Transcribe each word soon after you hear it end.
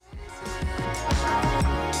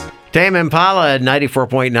Tame Impala at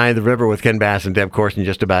 94.9 The River with Ken Bass and Deb Corson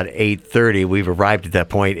just about 8:30. We've arrived at that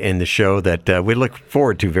point in the show that we look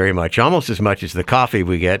forward to very much, almost as much as the coffee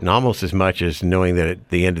we get and almost as much as knowing that at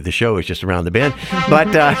the end of the show is just around the bend. But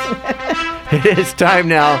it is time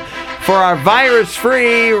now for our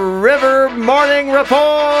virus-free River Morning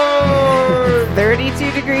Report.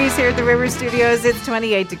 32 degrees here at the River Studios. It's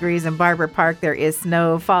 28 degrees in Barber Park. There is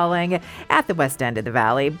snow falling at the west end of the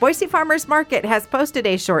valley. Boise Farmers Market has posted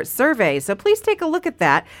a short survey, so please take a look at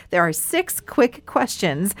that. There are 6 quick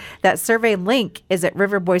questions. That survey link is at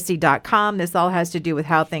riverboise.com. This all has to do with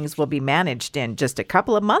how things will be managed in just a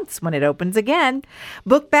couple of months when it opens again.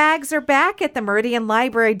 Book bags are back at the Meridian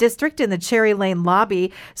Library District in the Cherry Lane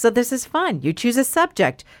lobby, so this is fun. You choose a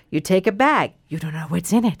subject. You take a bag. You don't know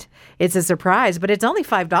what's in it. It's a surprise, but it's only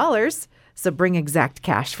 $5. So bring exact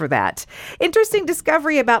cash for that. Interesting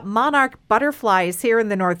discovery about monarch butterflies here in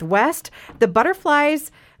the Northwest. The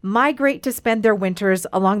butterflies migrate to spend their winters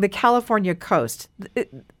along the California coast.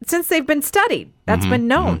 Since they've been studied, that's been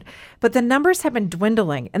known. But the numbers have been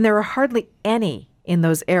dwindling, and there are hardly any in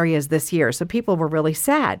those areas this year. So people were really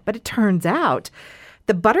sad. But it turns out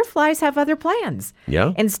the butterflies have other plans.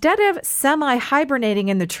 Yeah. Instead of semi-hibernating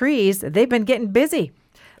in the trees, they've been getting busy.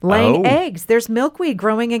 Laying eggs. There's milkweed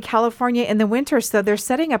growing in California in the winter, so they're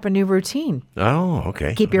setting up a new routine. Oh,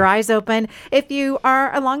 okay. Keep your eyes open. If you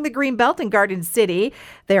are along the Greenbelt in Garden City,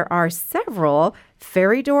 there are several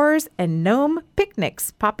fairy doors and gnome picnics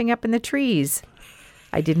popping up in the trees.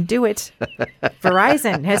 I didn't do it.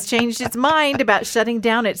 Verizon has changed its mind about shutting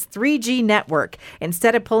down its 3G network.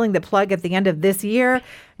 Instead of pulling the plug at the end of this year,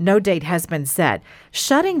 no date has been set.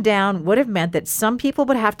 Shutting down would have meant that some people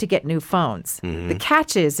would have to get new phones. The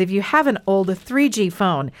catch is, if you have an old 3G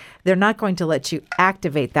phone, they're not going to let you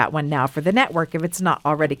activate that one now for the network if it's not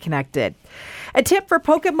already connected. A tip for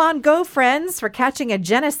Pokemon Go friends for catching a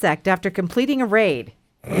Genesect after completing a raid.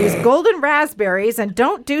 Use golden raspberries and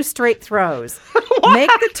don't do straight throws. Make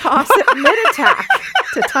the toss at mid-attack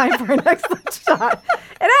to time for an excellent shot.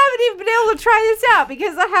 And I haven't even been able to try this out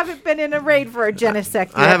because I haven't been in a raid for a Genesect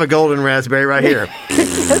yet. I have a golden raspberry right here.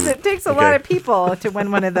 Because it takes a lot of people to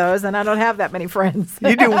win one of those, and I don't have that many friends.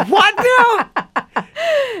 You do what now?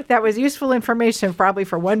 That was useful information probably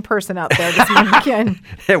for one person out there this weekend.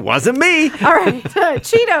 It wasn't me. All right.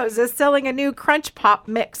 Cheetos is selling a new Crunch Pop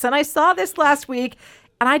mix, and I saw this last week,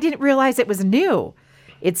 and I didn't realize it was new.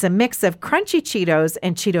 It's a mix of crunchy Cheetos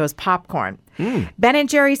and Cheetos popcorn. Ben &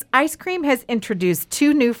 Jerry's ice cream has introduced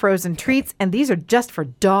 2 new frozen treats, and these are just for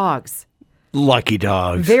dogs. Lucky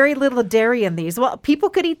dogs. Very little dairy in these. Well,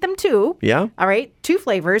 people could eat them too. Yeah. All right. 2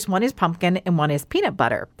 flavors. One is pumpkin and one is peanut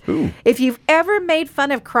butter. Ooh. If you've ever made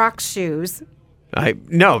fun of Crocs shoes,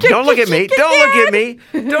 No, don't look at me. Don't look at me.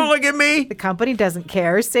 Don't look at me. the company doesn't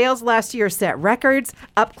care. Sales last year set records,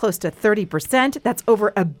 up close to 30%. That's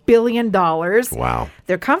over $1 billion. Wow.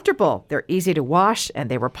 They're comfortable. They're easy to wash,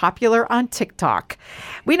 and they were popular on TikTok.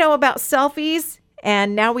 We know about selfies,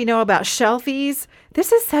 and now we know about shelfies.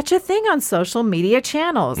 This is such a thing on social media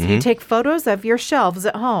channels. You take photos of your shelves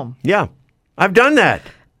at home. Yeah, I've done that.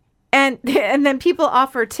 And then people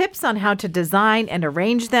offer tips on how to design and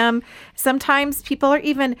arrange them. Sometimes people are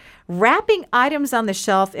even wrapping items on the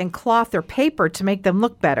shelf in cloth or paper to make them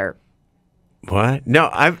look better. What? No,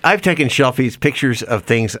 I've taken shelfies, pictures of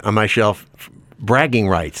things on my shelf, bragging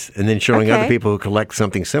rights, and then showing other people who collect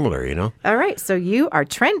something similar, you know? All right, so you are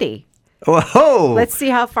trendy. Whoa! Let's see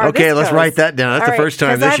how far this Okay, let's goes. write that down. That's All the first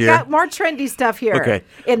time 'cause this year. I've got more trendy stuff here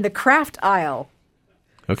in the craft aisle.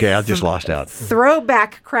 Okay, I just lost out.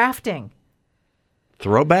 Throwback crafting.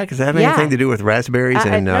 Throwback? Does that have anything to do with raspberries?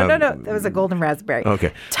 No. That was a golden raspberry.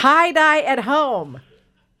 Okay. Tie-dye at home.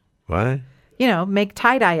 What? You know, make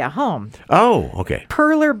tie-dye at home. Oh, okay.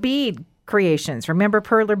 Perler bead creations. Remember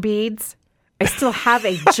perler beads? I still have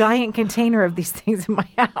a giant container of these things in my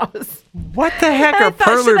house. What the heck are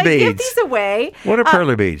perler should I give beads? these away? What are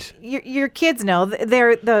perler beads? Your kids know.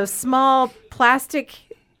 They're the small plastic.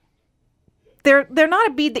 They're not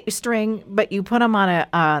a bead that you string, but you put them on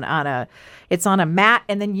a it's on a mat,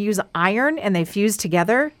 and then you use iron, and they fuse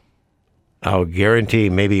together. I'll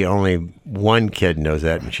guarantee maybe only one kid knows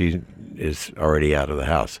that, and she is already out of the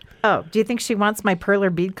house. Oh, do you think she wants my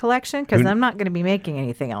perler bead collection? Because I'm not going to be making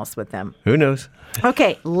anything else with them. Who knows?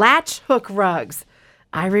 Okay, latch hook rugs.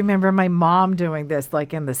 I remember my mom doing this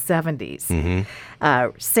like in the 70s.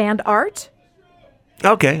 Sand art.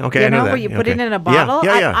 Okay, You I know know, that. where you put it in a bottle?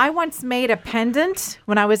 Yeah. I once made a pendant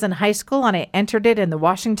when I was in high school, and I entered it in the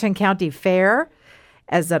Washington County Fair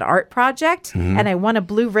as an art project, and I won a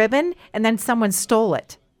blue ribbon, and then someone stole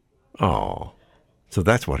it. Oh, So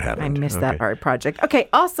that's what happened. I missed that art project. Okay,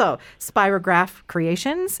 also, Spirograph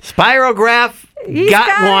Creations. Spirograph He's got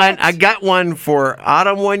got one. it. I got one for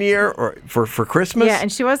autumn one year or for Christmas. Yeah,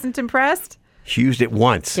 and she wasn't impressed. She used it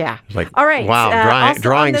once. Yeah. Like, all right. wow, also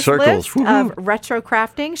drawing on this circles. list of retro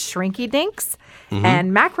crafting, Shrinky Dinks,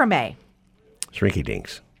 and macrame. Shrinky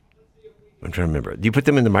dinks. I'm trying to remember. Do you put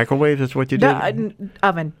them in the microwave? That's what you did?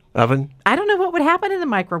 Oven. Oven? I don't know what would happen in the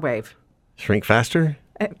microwave. Shrink faster?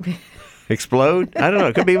 Explode? I don't know.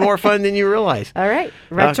 It could be more fun than you realize. All right.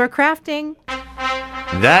 Retro crafting.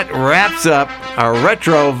 That wraps up our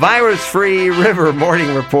retro virus-free river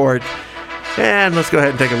morning report. And let's go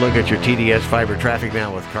ahead and take a look at your TDS fiber traffic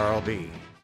now with Carl B.